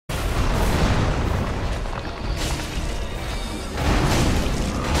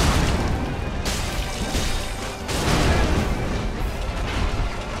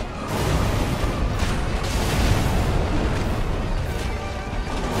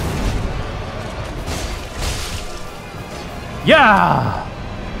Yeah!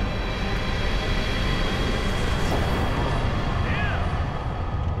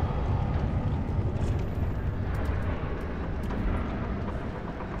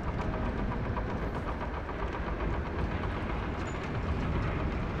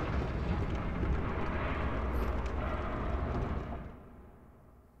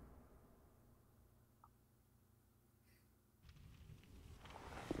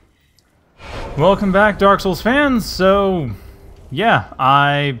 Welcome back, Dark Souls fans. So, yeah,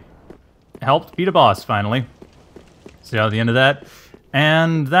 I helped beat a boss, finally. See how the end of that?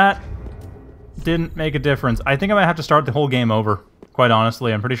 And that didn't make a difference. I think I might have to start the whole game over, quite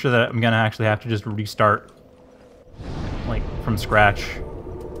honestly. I'm pretty sure that I'm gonna actually have to just restart, like, from scratch.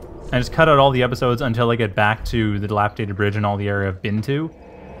 And just cut out all the episodes until I get back to the dilapidated bridge and all the area I've been to.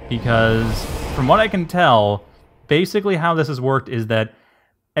 Because, from what I can tell, basically how this has worked is that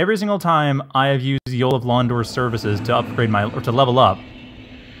every single time I have used Yoel of Londor's services to upgrade or to level up,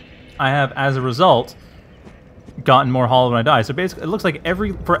 I have, as a result, gotten more hollow when I die. So basically, it looks like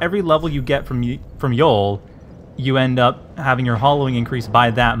for every level you get from Yoel, you end up having your hollowing increase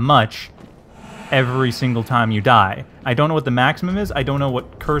by that much every single time you die. I don't know what the maximum is. I don't know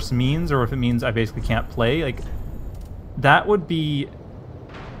what curse means, or if it means I basically can't play. Like, that would be...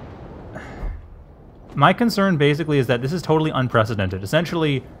 My concern, basically, is that this is totally unprecedented.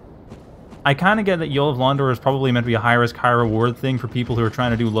 Essentially, I kind of get that Yoel of Londor is probably meant to be a high-risk, high-reward thing for people who are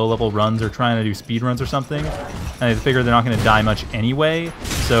trying to do low-level runs or trying to do speed runs or something. And I figure they're not going to die much anyway,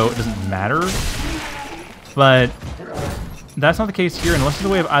 so it doesn't matter. But that's not the case here, unless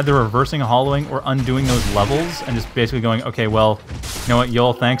there's a way of either reversing a hollowing or undoing those levels and just basically going, okay, well, you know what,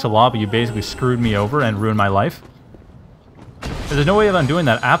 Yoel, thanks a lot, but you basically screwed me over and ruined my life. There's no way of undoing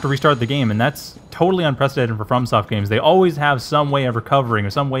that. I have to restart the game, and that's totally unprecedented for FromSoft games. They always have some way of recovering or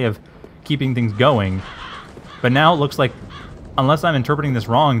some way of keeping things going. But now it looks like, unless I'm interpreting this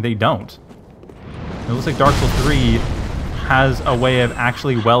wrong, they don't. It looks like Dark Souls 3 has a way of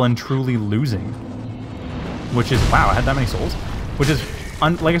actually well and truly losing. Which is, wow, I had that many souls? Which is,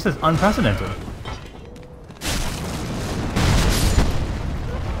 like I said, unprecedented.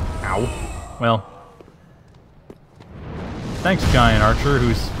 Ow. Well. Thanks, Giant Archer,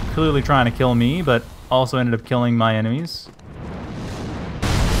 who's clearly trying to kill me, but also ended up killing my enemies.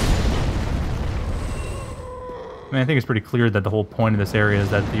 I mean, I think it's pretty clear that the whole point of this area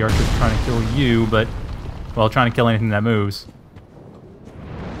is that the Archer's trying to kill you, but, well, trying to kill anything that moves.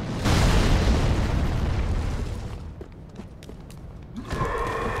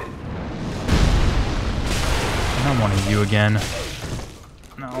 I don't want you again.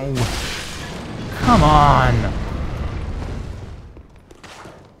 No. Come on!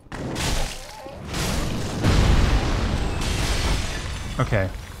 Okay.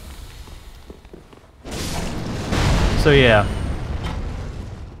 So yeah.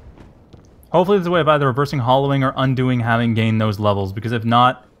 Hopefully there's a way of either reversing hollowing or undoing having gained those levels, because if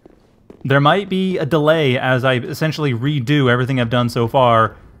not, there might be a delay as I essentially redo everything I've done so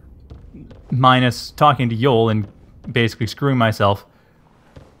far, minus talking to Yoel and basically screwing myself.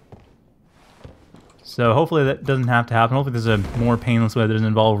 So hopefully that doesn't have to happen. Hopefully there's a more painless way that doesn't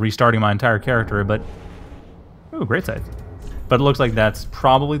involve restarting my entire character, but... Ooh, great scythe. But it looks like that's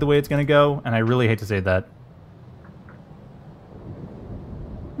probably the way it's going to go, and I really hate to say that.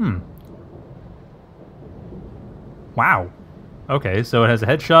 Wow. Okay, so it has a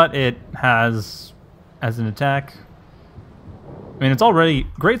headshot, it has as an attack. I mean, it's already...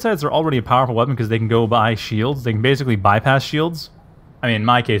 Great scythes are already a powerful weapon because they can go by shields. They can basically bypass shields. I mean, in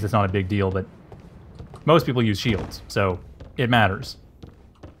my case, it's not a big deal, but most people use shields, so it matters.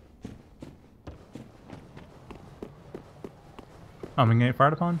 Oh, I'm gonna get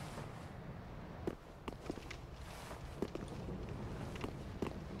fired upon?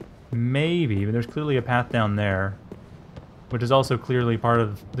 Maybe, but there's clearly a path down there, which is also clearly part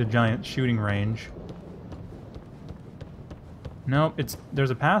of the giant shooting range. Nope,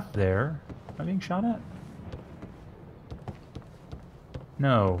 there's a path there. Am I being shot at?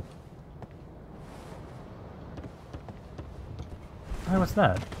 No. Hey, what's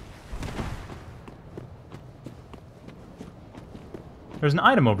that? There's an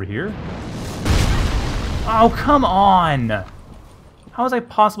item over here. Oh, come on! How was I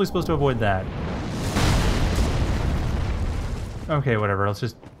possibly supposed to avoid that? Okay, whatever. Let's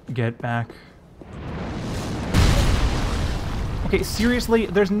just get back. Okay, seriously?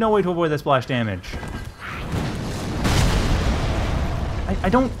 There's no way to avoid that splash damage. I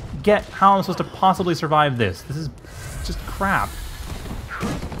don't get how I'm supposed to possibly survive this. This is just crap.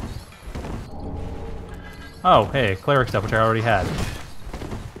 Oh, hey, cleric stuff, which I already had.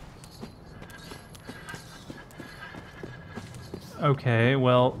 Okay,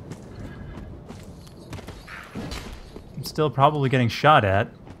 well... I'm still probably getting shot at.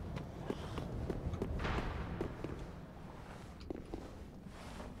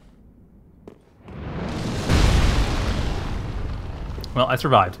 Well, I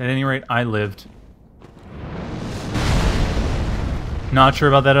survived. At any rate, I lived. Not sure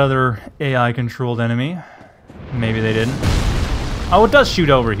about that other AI-controlled enemy. Maybe they didn't. Oh, it does shoot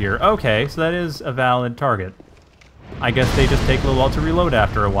over here. Okay, so that is a valid target. I guess they just take a little while to reload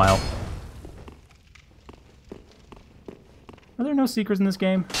after a while. Are there no secrets in this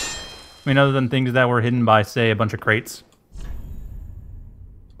game? I mean, other than things that were hidden by, say, a bunch of crates.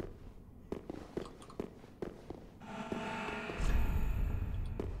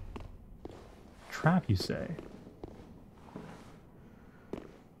 Trap, you say?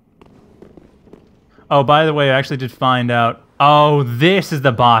 Oh, by the way, I actually did find out... Oh, this is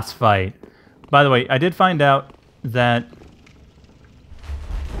the boss fight. By the way, I did find out that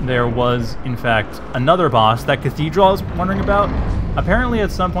there was, in fact, another boss, that cathedral I was wondering about. Apparently,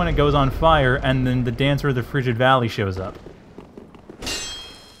 at some point, it goes on fire, and then the Dancer of the Frigid Valley shows up.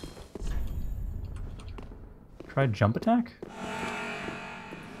 Try jump attack?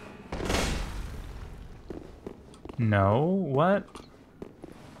 No, what?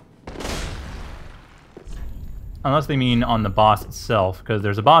 Unless they mean on the boss itself, because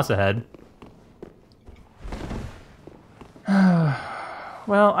there's a boss ahead.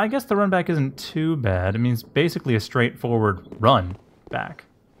 Well, I guess the run back isn't too bad. I mean, it's basically a straightforward run back.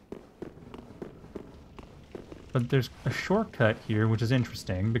 But there's a shortcut here, which is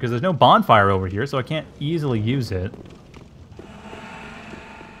interesting, because there's no bonfire over here, so I can't easily use it.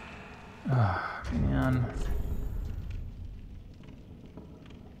 Oh, man.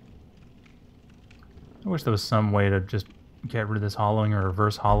 I wish there was some way to just get rid of this hollowing or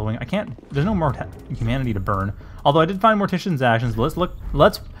reverse hollowing. I can't... There's no more humanity to burn. Although I did find Mortician's Ashes.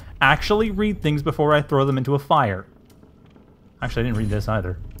 Let's actually read things before I throw them into a fire. Actually, I didn't read this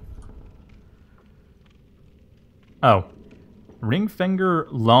either. Oh. Ringfinger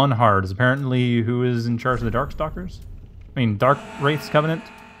Lonhard is apparently who is in charge of the Darkstalkers? I mean, Dark Wraith's Covenant?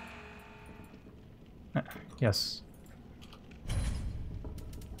 Yes.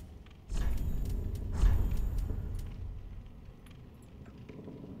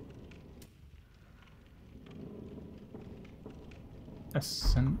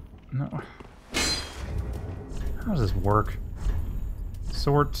 No. How does this work?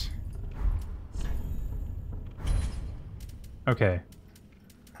 Sort. Okay.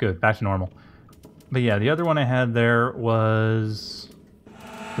 Good, back to normal. But yeah, the other one I had there was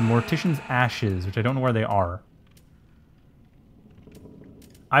the Mortician's Ashes, which I don't know where they are.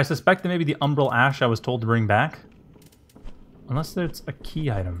 I suspect that maybe the Umbral Ash I was told to bring back. Unless it's a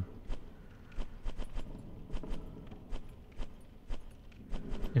key item.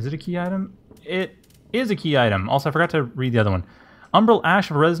 Is it a key item? It is a key item. Also, I forgot to read the other one. Umbral Ash,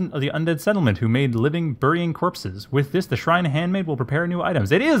 of a resident of the Undead Settlement who made living burying corpses. With this, the Shrine Handmaid will prepare new items.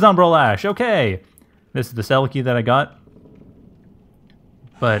 It is Umbral Ash! Okay! This is the cell key that I got.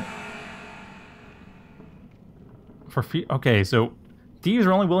 But... okay, so... Thieves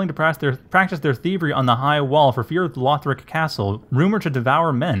are only willing to practice their thievery on the high wall for fear of the Lothric Castle, rumored to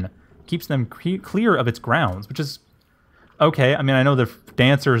devour men. Keeps them clear of its grounds, which is... Okay, I mean, I know the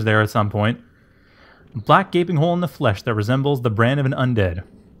Dancer's there at some point. Black gaping hole in the flesh that resembles the brand of an undead.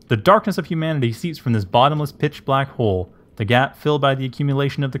 The darkness of humanity seeps from this bottomless pitch-black hole, the gap filled by the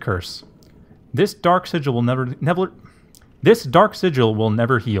accumulation of the curse. This dark sigil will never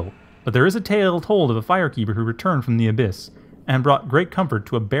heal, but there is a tale told of a firekeeper who returned from the abyss, and brought great comfort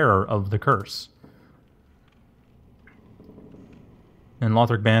to a bearer of the curse. In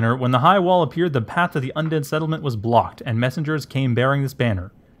Lothric Banner, when the high wall appeared, the path to the undead settlement was blocked, and messengers came bearing this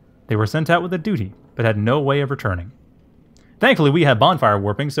banner. They were sent out with a duty, but had no way of returning. Thankfully, we have bonfire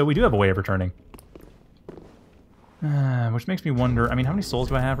warping, so we do have a way of returning. Which makes me wonder, I mean, how many souls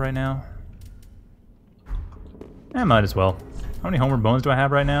do I have right now? Might as well. How many homeward bones do I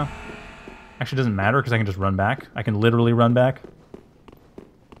have right now? Actually, it doesn't matter, because I can just run back. I can literally run back.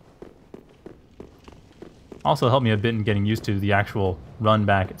 Also helped me a bit in getting used to the actual run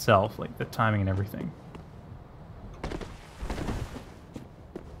back itself, like the timing and everything.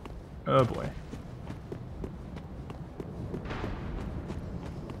 Oh boy.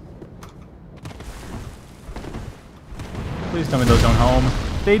 Please tell me those don't home.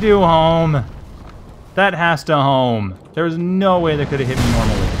 They do home! That has to home. There's no way they could have hit me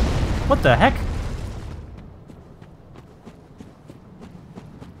normally. What the heck?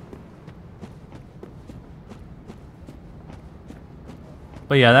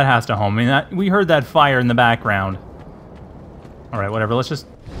 But yeah, that has to home. I mean, we heard that fire in the background. Alright, whatever, let's just...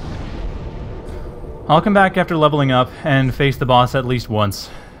 I'll come back after leveling up and face the boss at least once.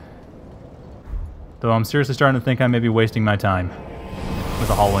 Though I'm seriously starting to think I may be wasting my time with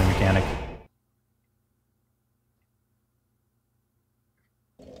the hollowing mechanic.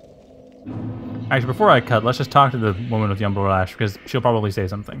 Actually, before I cut, let's just talk to the woman with the umbrella ash, because she'll probably say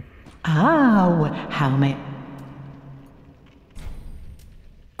something. Ah, how may...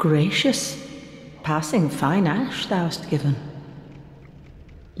 Gracious, passing fine ash thou'st given.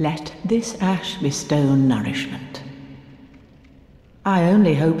 Let this ash bestow nourishment. I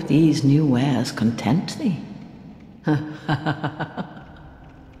only hope these new wares content thee.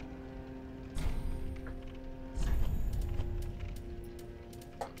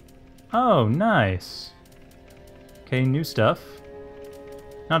 Oh, nice. Okay, new stuff.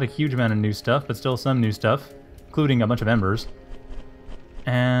 Not a huge amount of new stuff, but still some new stuff, including a bunch of embers.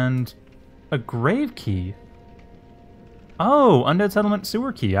 And a grave key. Oh, Undead Settlement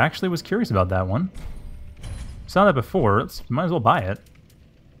sewer key. I actually was curious about that one. Saw that before. Might as well buy it.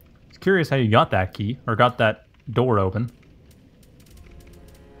 I was curious how you got that key, or got that door open.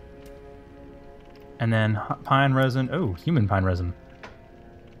 And then pine resin. Oh, human pine resin.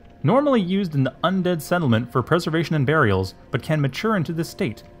 Normally used in the Undead Settlement for preservation and burials, but can mature into this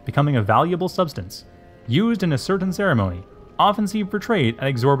state, becoming a valuable substance. Used in a certain ceremony, often seen for trade at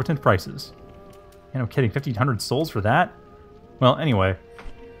exorbitant prices. Yeah, no kidding, 1,500 souls for that? Well, anyway.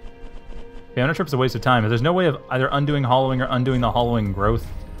 Yeah, I'm not sure if it's a waste of time. If there's no way of either undoing hollowing or undoing the hollowing growth,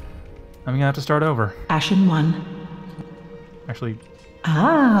 I'm gonna have to start over. Ashen one. Actually,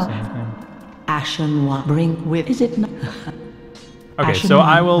 Ashen one. Bring with... Is it not? Okay, so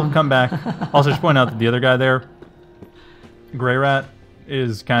I will come back. Also, just point out that the other guy there, Grey Rat,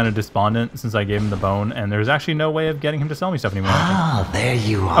 is kind of despondent since I gave him the bone, and there's actually no way of getting him to sell me stuff anymore. Ah, there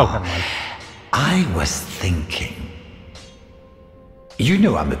you are. Oh, never mind. I was thinking. You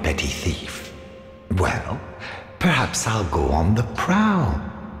know I'm a petty thief. Well, perhaps I'll go on the prowl.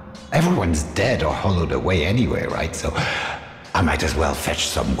 Everyone's dead or hollowed away anyway, right? So I might as well fetch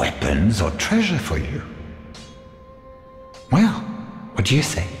some weapons or treasure for you. Well, what do you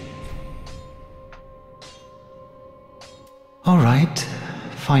say? All right,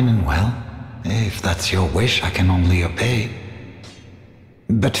 fine and well. If that's your wish, I can only obey.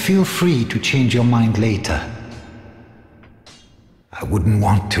 But feel free to change your mind later. I wouldn't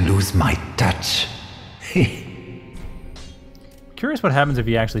want to lose my touch. Curious what happens if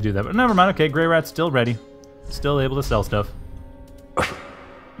you actually do that, but never mind. Okay, Grey Rat's still ready. Still able to sell stuff.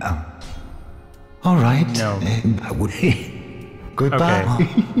 All right. No. I would... Goodbye.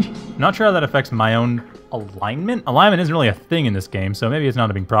 Okay. Not sure how that affects my own alignment. Alignment isn't really a thing in this game, so maybe it's not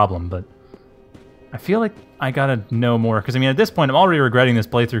a big problem, but I feel like I gotta know more, because I mean, at this point, I'm already regretting this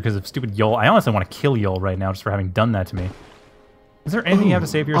playthrough because of stupid Yoel. I honestly want to kill Yoel right now just for having done that to me. Is there anything you have to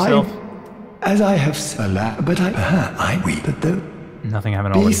say for yourself? As I have said, but I weep at the... Nothing I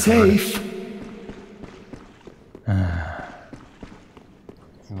haven't already said. Be safe.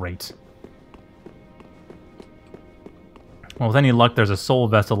 Great. Well, with any luck, there's a soul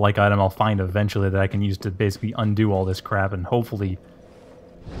vessel-like item I'll find eventually that I can use to basically undo all this crap and hopefully,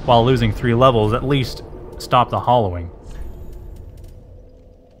 while losing 3 levels, at least stop the hollowing.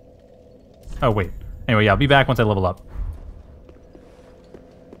 Oh, wait. Anyway, yeah, I'll be back once I level up.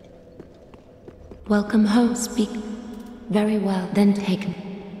 Welcome home, speak. Very well, then take me.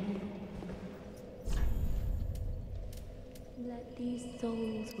 Let these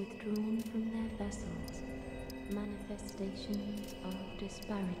souls withdrawn from their vessels, manifestations of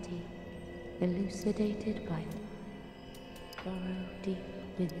disparity, elucidated by burrow deep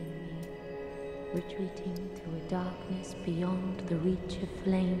within me, retreating to a darkness beyond the reach of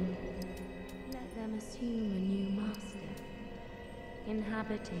flame. Let them assume a new master,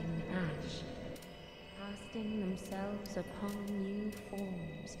 inhabiting ash, casting themselves upon new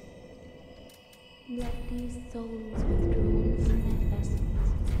forms. Let these souls withdrawn from their vessels.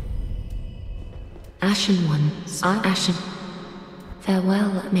 Ashen ones, ashen.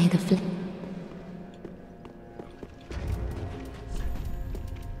 Farewell, may the flame.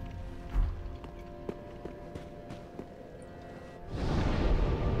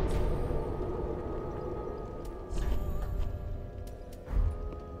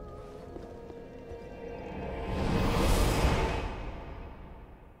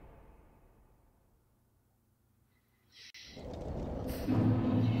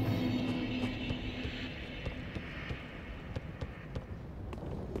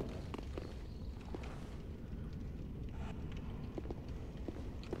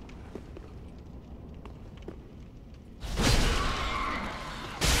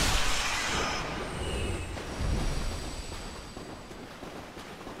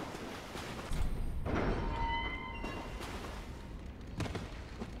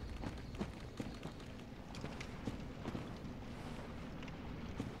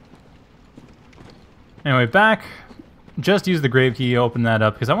 Anyway, back. Just use the grave key, open that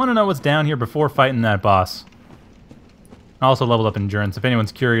up, because I want to know what's down here before fighting that boss. I also leveled up endurance, if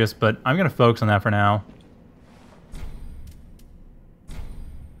anyone's curious, but I'm going to focus on that for now.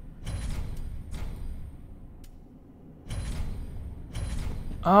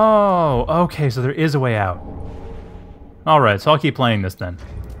 Oh, okay, so there is a way out. Alright, so I'll keep playing this then.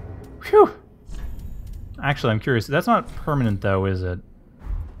 Phew! Actually, I'm curious. That's not permanent, though, is it?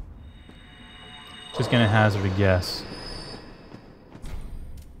 Just gonna hazard a guess.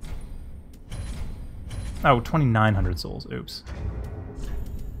 Oh, 2,900 souls. Oops.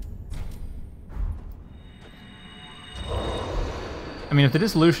 I mean, if the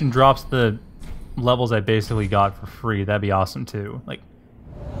dissolution drops the levels I basically got for free, that'd be awesome, too. Like...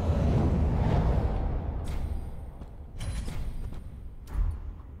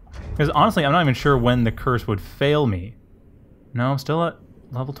 Because honestly, I'm not even sure when the curse would fail me. No, I'm still at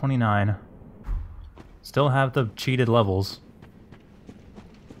level 29. Still have the cheated levels.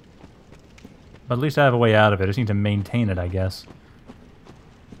 But at least I have a way out of it. I just need to maintain it, I guess.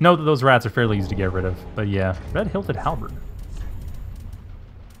 Note that those rats are fairly easy to get rid of. But yeah, red-hilted halberd.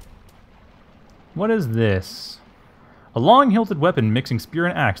 What is this? A long-hilted weapon mixing spear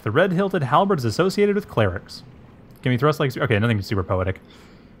and axe. The red-hilted halberd is associated with clerics. Can be thrust like... Okay, nothing super poetic.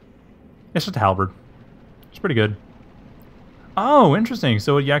 It's just a halberd. It's pretty good. Oh, interesting.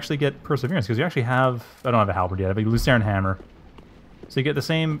 So you actually get perseverance, because you actually have... I don't have a halberd yet. I have a Lucerne hammer. So you get the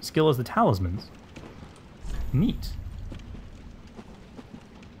same skill as the talismans. Neat.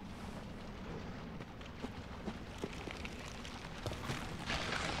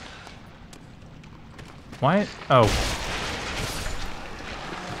 Why? Oh.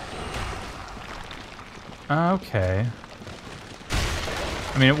 Okay.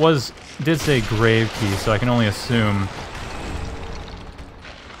 I mean, it did say grave key, so I can only assume.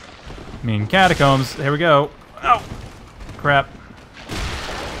 I mean, catacombs. Here we go. Oh! Crap.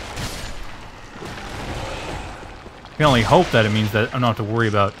 I can only hope that it means that I don't have to worry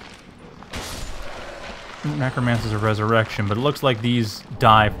about necromancers of resurrection, but it looks like these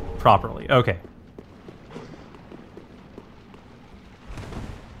die properly. Okay.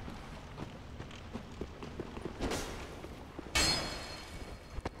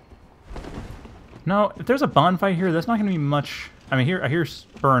 No, if there's a bonfire here, that's not going to be much... I mean, I hear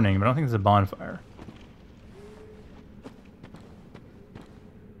burning, but I don't think there's a bonfire.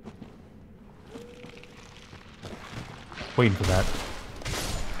 Waiting for that.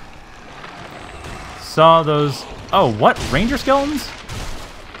 Saw those... Oh, what? Ranger skeletons?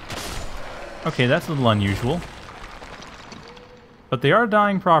 Okay, that's a little unusual. But they are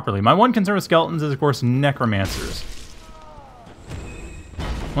dying properly. My one concern with skeletons is, of course, necromancers.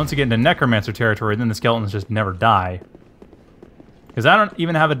 Once you get into necromancer territory, then the skeletons just never die. Because I don't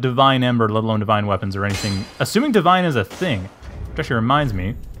even have a divine ember, let alone divine weapons or anything. Assuming divine is a thing. Which actually reminds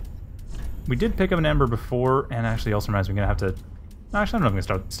me. We did pick up an ember before, and actually also reminds me I'm going to have to... Actually, I don't know if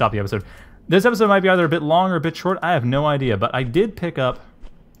I'm going to stop the episode. This episode might be either a bit long or a bit short. I have no idea, but I did pick up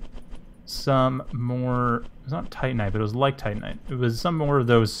some more... It's not Titanite, but it was like Titanite. It was some more of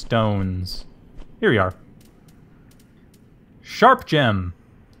those stones. Here we are. Sharp Gem.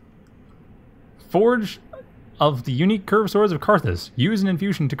 Forge of the unique curved swords of Karthus. Use an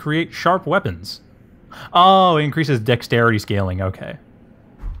infusion to create sharp weapons. Oh, it increases dexterity scaling. Okay.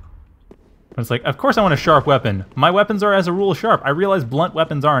 But it's like, of course I want a sharp weapon. My weapons are as a rule sharp. I realize blunt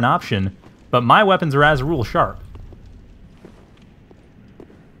weapons are an option, but my weapons are as a rule sharp.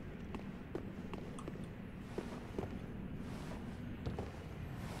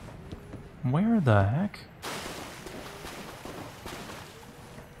 Where the heck?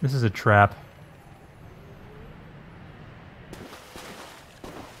 This is a trap.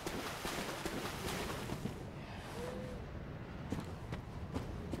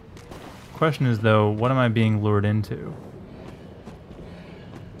 Question is, though, what am I being lured into?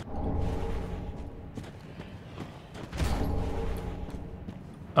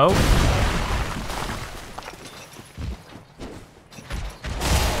 Oh.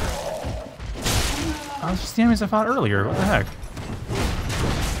 Oh, it's just the enemies I fought earlier. What the heck?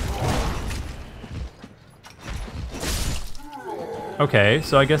 Okay,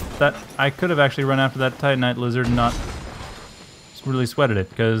 so I guess that I could have actually run after that Titanite lizard and not really sweated it,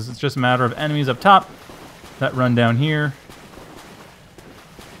 because it's just a matter of enemies up top that run down here.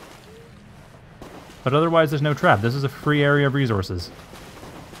 But otherwise, there's no trap. This is a free area of resources.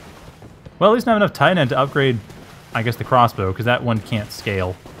 Well, at least I have enough Titanite to upgrade, I guess, the crossbow, because that one can't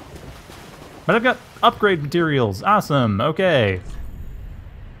scale. But I've got upgrade materials. Awesome. Okay.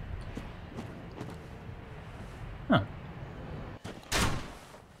 Huh.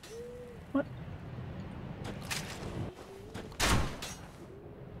 What?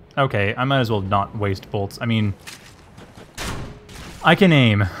 Okay, I might as well not waste bolts. I mean, I can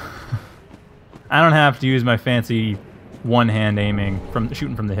aim. I don't have to use my fancy one-hand aiming from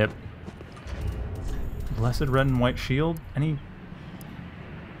shooting from the hip. Blessed red and white shield? Any?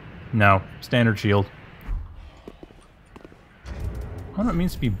 No, standard shield. I don't know what it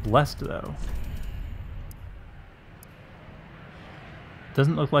means to be blessed, though.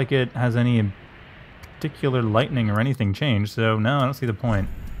 Doesn't look like it has any particular lightning or anything changed, so no, I don't see the point.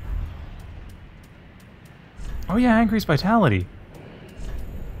 Oh yeah, increased vitality.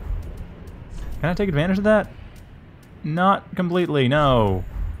 Can I take advantage of that? Not completely, no.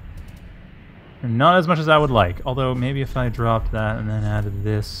 Not as much as I would like. Although, maybe if I dropped that and then added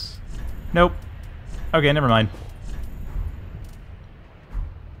this... Nope. Okay, never mind.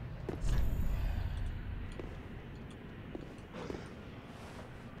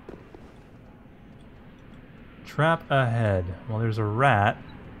 Trap ahead. Well, there's a rat.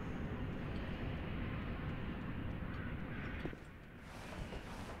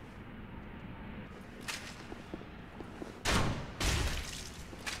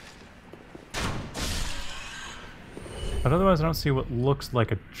 But otherwise, I don't see what looks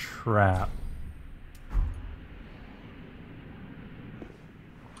like a trap.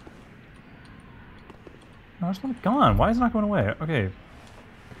 No, it's not gone. Why is it not going away? Okay.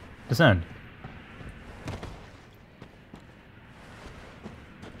 Descend.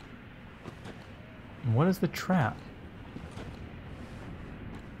 What is the trap?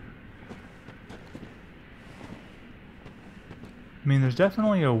 I mean, there's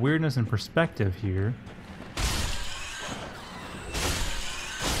definitely a weirdness in perspective here.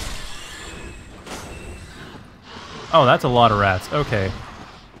 Oh, that's a lot of rats. Okay.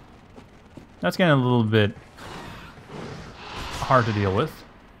 That's getting a little bit hard to deal with.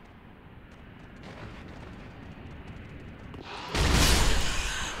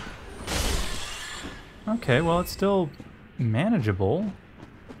 Okay, well, it's still manageable.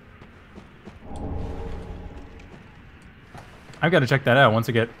 I've got to check that out once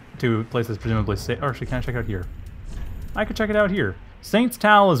I get to places presumably safe. Or actually, can I check it out here? I could check it out here. Saint's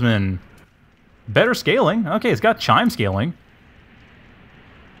Talisman. Better scaling. Okay, it's got chime scaling.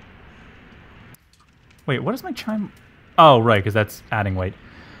 Wait, what is my chime? Oh, right, because that's adding weight.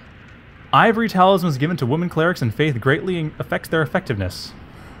 Ivory talismans given to women clerics in faith greatly affects their effectiveness.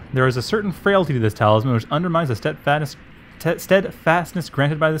 There is a certain frailty to this talisman which undermines the steadfastness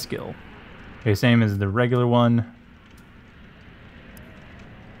granted by the skill. Okay, same as the regular one.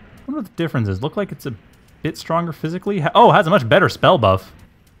 I wonder what the difference is. Look like it's a bit stronger physically. Oh, it has a much better spell buff.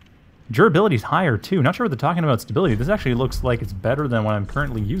 Durability's higher too. Not sure what they're talking about stability. This actually looks like it's better than what I'm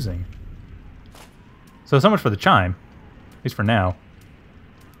currently using. So much for the chime. At least for now.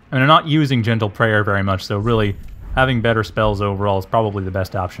 I mean, I'm not using Gentle Prayer very much, so really having better spells overall is probably the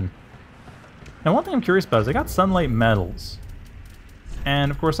best option. Now, one thing I'm curious about is I got Sunlight Medals.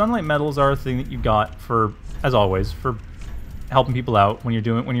 And, of course, Sunlight Medals are a thing that you got for, as always, for helping people out when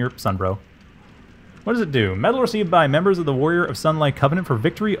you're Sunbro. What does it do? Medal received by members of the Warrior of Sunlight Covenant for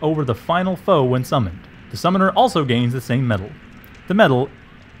victory over the final foe when summoned. The summoner also gains the same medal. The medal,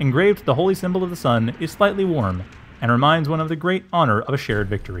 engraved with the holy symbol of the sun, is slightly warm, and reminds one of the great honor of a shared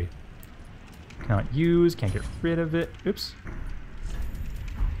victory. Cannot use, can't get rid of it. Oops.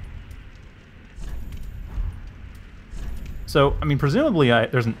 So, I mean, presumably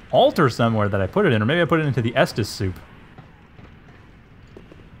there's an altar somewhere that I put it in, or maybe I put it into the Estus soup.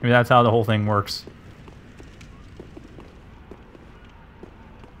 Maybe that's how the whole thing works.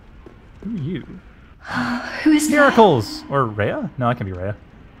 Who are you? Who is Miracles! Or Rhea? No, I can be Rhea.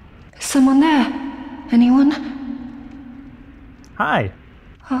 Someone there? Anyone? Hi.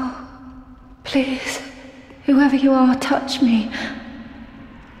 Oh, please, whoever you are, touch me.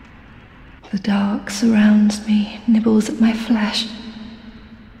 The dark surrounds me, nibbles at my flesh.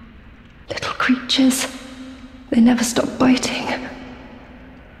 Little creatures, they never stop biting.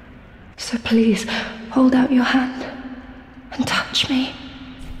 So please, hold out your hand and touch me.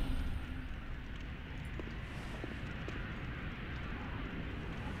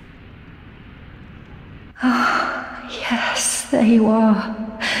 Ah, yes, there you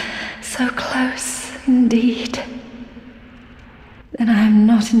are. So close, indeed. Then I am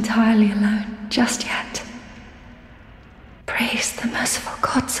not entirely alone just yet. Praise the merciful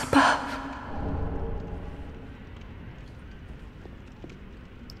gods above.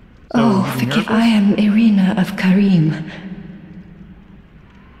 Oh, forgive, I am Irina of Karim.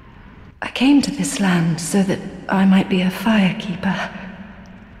 I came to this land so that I might be a firekeeper.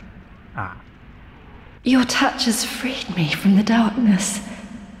 Ah. Your touch has freed me from the darkness.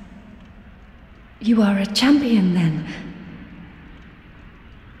 You are a champion, then?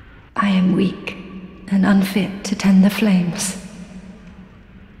 I am weak and unfit to tend the flames.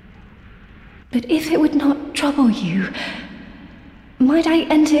 But if it would not trouble you, might I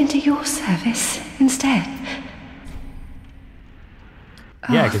enter into your service instead?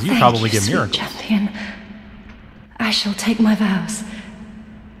 Yeah, because you thank probably you, give sweet miracles. champion. I shall take my vows.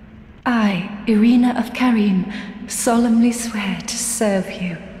 I, Irina of Karim, solemnly swear to serve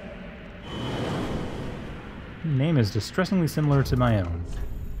you. Name is distressingly similar to my own.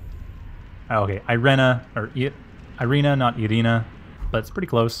 Oh, okay, Irina, Irina, not Irina, but it's pretty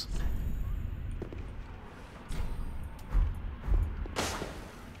close.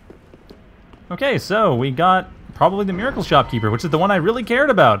 Okay, so we got probably the Miracle Shopkeeper, which is the one I really cared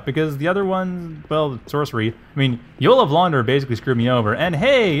about, because the other one, well, sorcery. I mean, Yoel of Launder basically screwed me over, and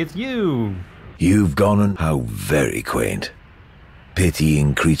hey, it's you! You've gone and... How very quaint.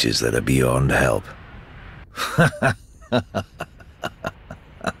 Pitying creatures that are beyond help.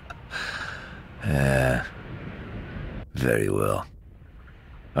 Very well.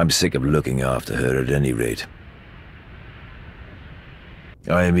 I'm sick of looking after her at any rate.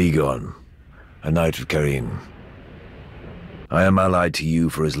 I am Egon, a knight of Karim. I am allied to you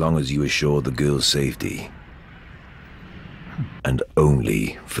for as long as you assure the girl's safety. And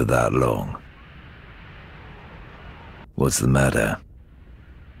only for that long. What's the matter?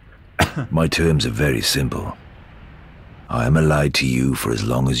 My terms are very simple. I am allied to you for as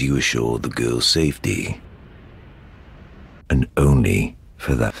long as you assure the girl's safety. And only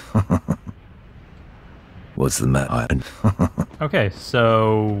for that. What's the matter? Okay,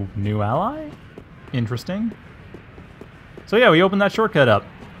 so new ally? Interesting. So yeah, we opened that shortcut up.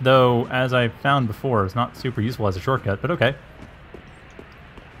 Though, as I found before, it's not super useful as a shortcut, but okay.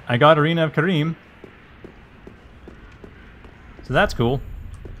 I got Irina of Karim. So that's cool.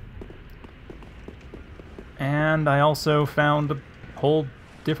 And I also found a whole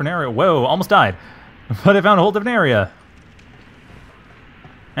different area. Whoa, almost died. But I found a whole different area.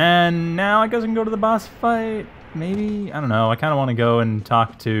 And now I guess I can go to the boss fight. Maybe? I don't know. I kind of want to go and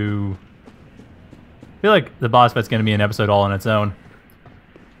talk to... I feel like the boss fight's going to be an episode all on its own.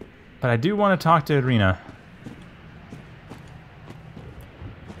 But I do want to talk to Irina.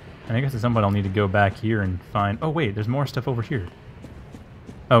 And I guess at some point I'll need to go back here and find... Oh wait, there's more stuff over here.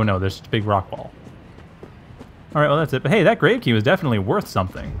 Oh no, there's just a big rock wall. Alright, well that's it. But hey, that grave key was definitely worth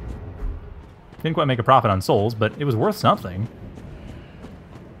something. Didn't quite make a profit on souls, but it was worth something.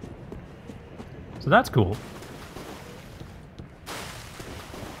 So that's cool.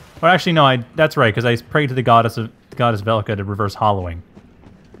 Well, actually, no, that's right, because I prayed to the goddess Velka to reverse hollowing.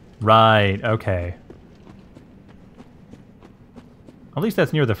 Right, okay. At least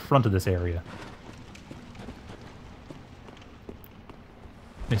that's near the front of this area.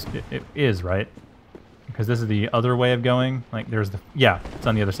 It is, right? Because this is the other way of going. Like, there's the... Yeah, it's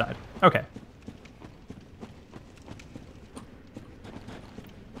on the other side. Okay.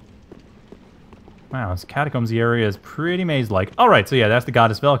 Wow, this catacombs area is pretty maze-like. Alright, so yeah, that's the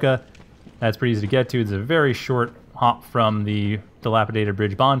goddess Velka. That's pretty easy to get to. It's a very short hop from the dilapidated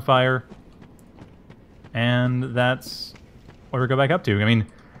bridge bonfire. And that's what we go back up to. I mean,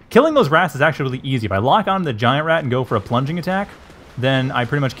 killing those rats is actually really easy. If I lock on the giant rat and go for a plunging attack, then I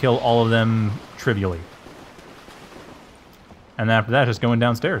pretty much kill all of them trivially. And after that, just going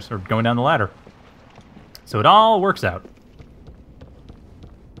downstairs, or going down the ladder. So it all works out.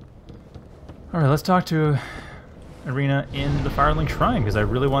 Alright, let's talk to Irina in the Firelink Shrine, because I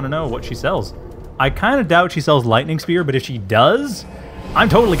really want to know what she sells. I kind of doubt she sells Lightning Spear, but if she does, I'm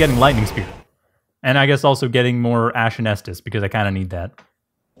totally getting Lightning Spear. And I guess also getting more Ashen Estus, because I kind of need that.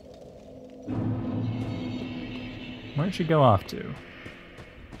 Where'd she go off to?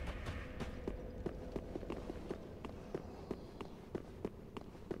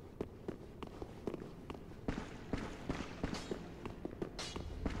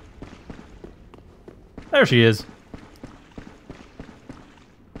 There she is.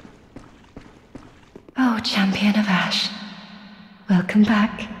 Oh, Champion of Ash. Welcome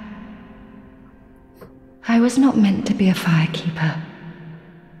back. I was not meant to be a firekeeper,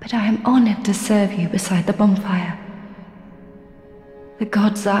 but I am honored to serve you beside the bonfire. The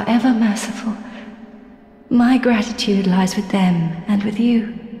gods are ever merciful. My gratitude lies with them and with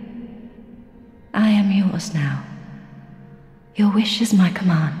you. I am yours now. Your wish is my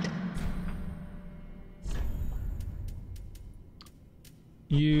command.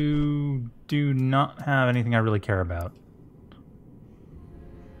 You do not have anything I really care about. I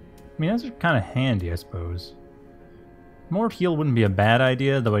mean, that's kind of handy, I suppose. More heal wouldn't be a bad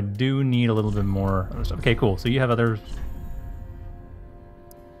idea, though I do need a little bit more other stuff. Okay, cool. So you have others.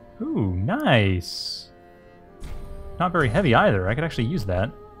 Ooh, nice. Not very heavy either. I could actually use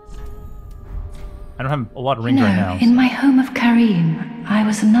that. I don't have a lot of rings right now. In my home of Karim, I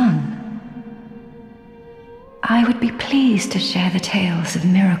was a nun. I would be pleased to share the tales of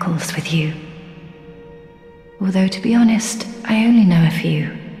miracles with you. Although, to be honest, I only know a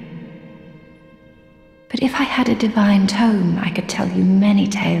few. But if I had a divine tome, I could tell you many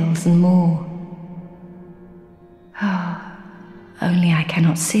tales and more. Oh, only I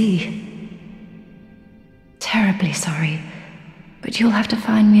cannot see. Terribly sorry, but you'll have to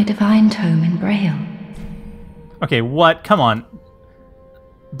find me a divine tome in Braille. Okay, what? Come on.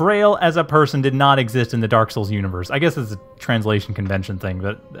 Braille as a person did not exist in the Dark Souls universe. I guess it's a translation convention thing,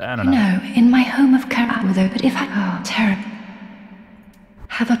 but I don't know. No, in my home of Karim, although, but if I... Oh, terrible.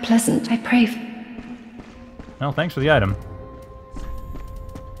 Have a pleasant, I pray... Well, thanks for the item.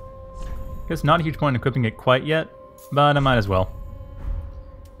 Guess not a huge point in equipping it quite yet, but I might as well.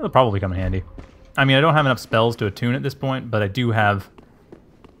 It'll probably come in handy. I mean, I don't have enough spells to attune at this point, but I do have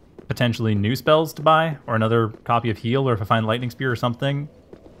potentially new spells to buy, or another copy of Heal, or if I find Lightning Spear or something.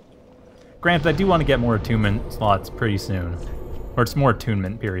 Granted, I do want to get more attunement slots pretty soon. Or it's more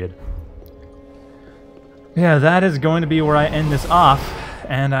attunement, period. Yeah, that is going to be where I end this off,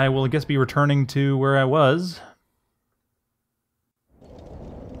 and I will, I guess, be returning to where I was.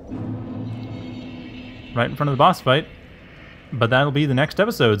 Right in front of the boss fight. But that'll be the next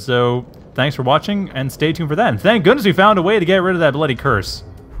episode, so thanks for watching, and stay tuned for that. And thank goodness we found a way to get rid of that bloody curse.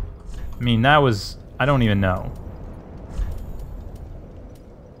 I mean, that was... I don't even know.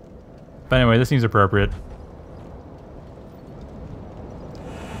 But anyway, this seems appropriate.